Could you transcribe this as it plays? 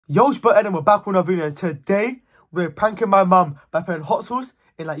Yo's birthday and we're back on our video, and today we're pranking my mum by putting hot sauce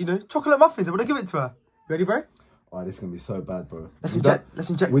in, like, you know, chocolate muffins. I'm gonna give it to her. You ready, bro? Oh, this is gonna be so bad, bro. Let's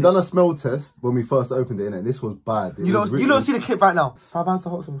inject. We done a smell test when we first opened it, innit? This was bad. You don't see the clip right now. 5 pounds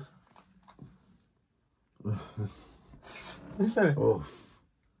of hot sauce. Oh,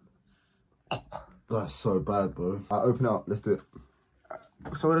 that's so bad, bro. Open it up. Let's do it.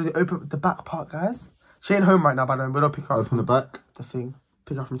 So we're gonna open the back part, guys. She ain't home right now, by the way. We're gonna pick her up. Open the back. The thing.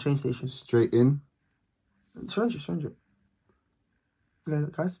 Pick her up from the train station. Straight in. Syringe it.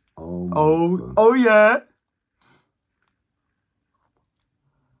 Look, guys. Oh yeah.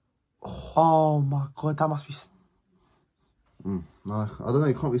 Oh my god, that must be. No, I don't know.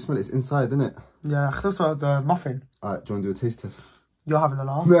 You can't really smell it. It's inside, isn't it? Yeah, I can smell the muffin. Alright, do you want to do a taste test? You're having an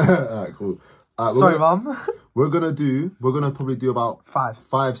alarm. Alright, cool. Sorry, mum. We're gonna probably do about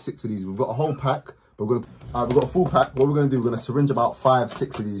 5, 6 of these. We've got a whole pack, but we've got a full pack. What we're gonna do, we're gonna syringe about 5,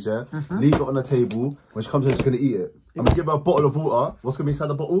 6 of these, yeah? Leave it on the table. When she comes here, she's gonna eat it. I'm gonna give her a bottle of water. What's gonna be inside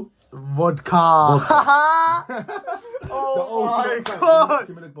the bottle? Vodka. Oh my god.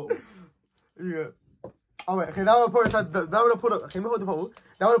 Give me the bottle. Yeah. Oh wait, okay, now I'm gonna put inside the, now I'm gonna put okay, let me hold the bottle.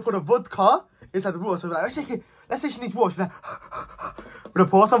 Now I'm gonna put a vodka inside the water. So we're like, let's shake it. Let's say she needs water. She's like, we're gonna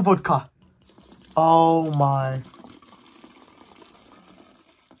pour some vodka. Oh my.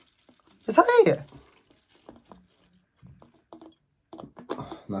 Is that it?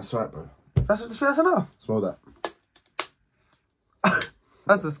 That's right, bro. That's enough. Smell that.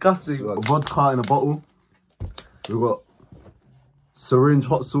 That's disgusting. Vodka in a bottle. We've got syringe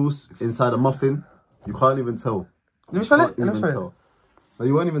hot sauce inside a muffin. You can't even tell. Let me smell it. Let me smell it. No,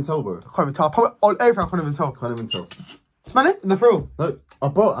 you won't even tell, bro. I can't even tell. On everything, I can't even tell. Can't even tell. Smell it in the throat. No,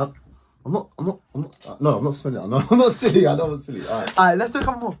 bro. I'm not smelling it. I'm not silly. I don't want silly. Alright, let's do a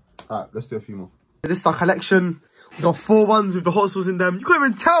couple more. Alright, let's do a few more. This is our collection. We got 4 ones with the hot sauce in them. You can't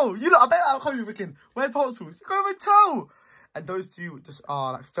even tell. You know, I bet I can't even freaking. Where's the hot sauce? You can't even tell. And those 2 just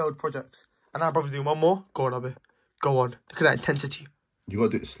are like failed projects. And our brother's doing 1 more. Go on, Abby. Go on. Look at that intensity. You gotta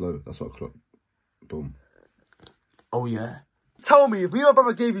do it slow. That's what I clock. Boom. Oh yeah. Tell me, if me and my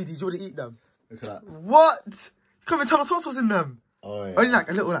brother gave you these, you would eat them. Look at that. What? You can't even tell the hot sauce in them. Oh yeah. Only like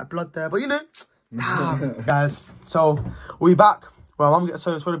a little like blood there, but you know. Damn. Guys, so we'll be back. Well, mum gets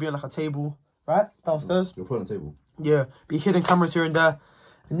home. It's going to be on like a table, right? Downstairs. You'll put it on the table. Yeah. Be hidden cameras here and there.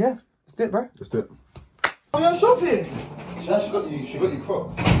 And yeah, let's do it, bro. Let's do it. Oh, you're shopping. She got you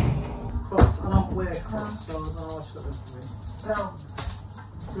Crocs. Crocs. I don't wear Crocs, so I don't know what she got them for me. Now,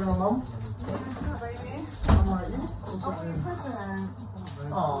 you know, mum? Yeah, baby. I'm like, you? Oh, you're president.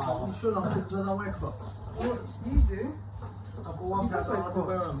 Oh, I'm sure not because I don't wear Crocs. What you do? I've got 1 pair, I don't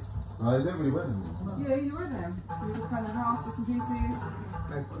wear them. No, you don't really wear them. Yeah, you wear them. You look around the house, bits and pieces.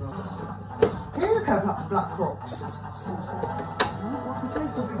 Can you look at black Crocs? What the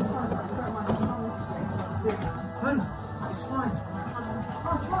Jake will be decided, but you don't mind the whole thing. Zip. It's fine.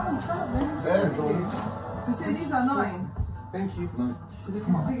 Oh, try them, stand up then. Yeah, go on. You see, these are 9. Thank you. Because they're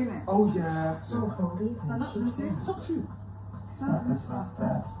quite big, isn't it? Oh, yeah. So, Stand up, let me see. it's up to you. Stand up, let me see.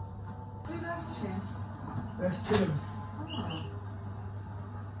 Who knows fishing? Let's chill.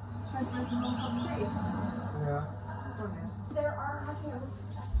 Try to make a little cup of tea. Yeah. Go on then. There are nachos.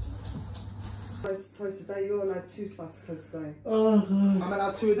 Slice of toast a day, you're allowed 2 slices of toast a day. I'm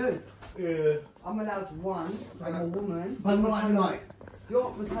allowed 2 a day? Yeah. I'm allowed 1. I'm a woman. I'm not at night.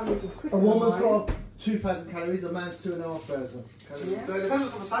 Your metabolism is quicker A than woman's mine. got 2,000 calories, a man's 2,500 calories. Yeah. So it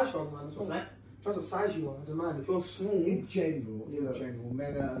depends what size you are, man. What's that? Depends what size you are as a man. If you're small... In general,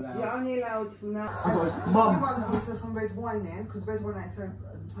 men are allowed. You're only allowed from now. Mum. You might as well get yourself some red wine then, because red wine ain't so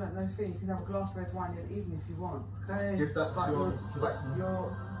no thing. You can have a glass of red wine even if you want. Okay. Give that But to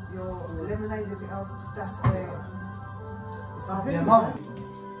your your lemonade, everything else, that's where it's up Yeah, here. mum.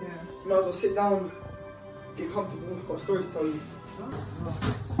 Yeah. You might as well sit down, get comfortable. I've got stories to tell you.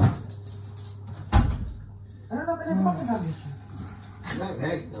 I don't know if any fucking have this.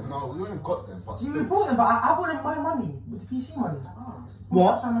 No, we haven't got them, but You still. bought them, but I bought them my money, with the PC money.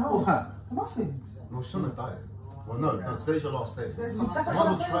 What? The muffins. No, she's on a diet. Well, no, today's your last day. There's That's nothing. what I'm Might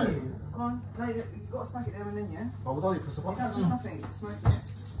as well try saying. Go on. No, you got to smack it there and then, yeah? But without you press a You don't button. do nothing, you smoke it.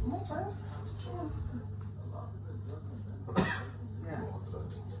 Okay. Yeah.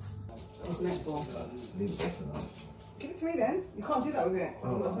 It's netball. Give it to me then. You can't do that with it.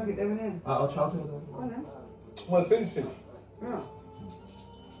 You've got to smack it there and then. I'll try to. Go on then. Well, finish it. Yeah.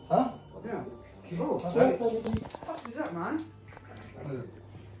 Huh? Yeah. Oh, Okay. what is that, man?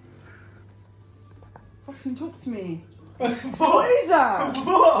 Fucking talk to me. What is that?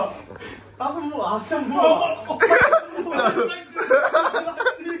 What? Have some more. Have some more.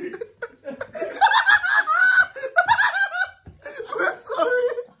 We're sorry.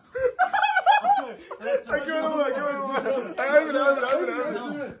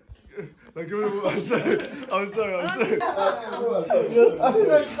 sorry.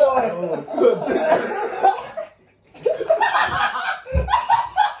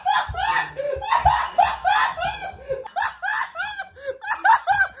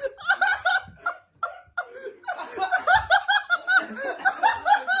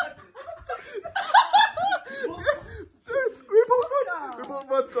 We bought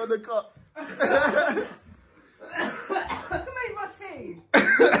vodka on the cup. Who made my tea?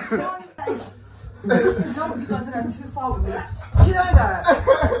 No, you guys are going too far with me. Do you know that?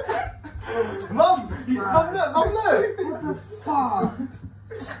 Mum, look. What the fuck?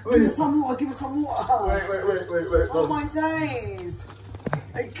 Give us some water, Wait. Oh my days.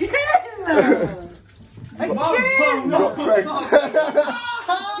 Again!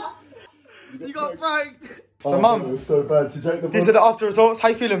 You got pranked. So, Oh, Mum, it was so bad. She drank the these are the after results. How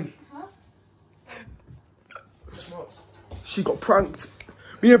you feeling? Huh? She got pranked.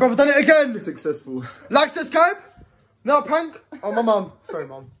 Me and your brother done it again. Successful. Like, subscribe. No prank. Oh, my mum. Sorry,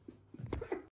 Mum.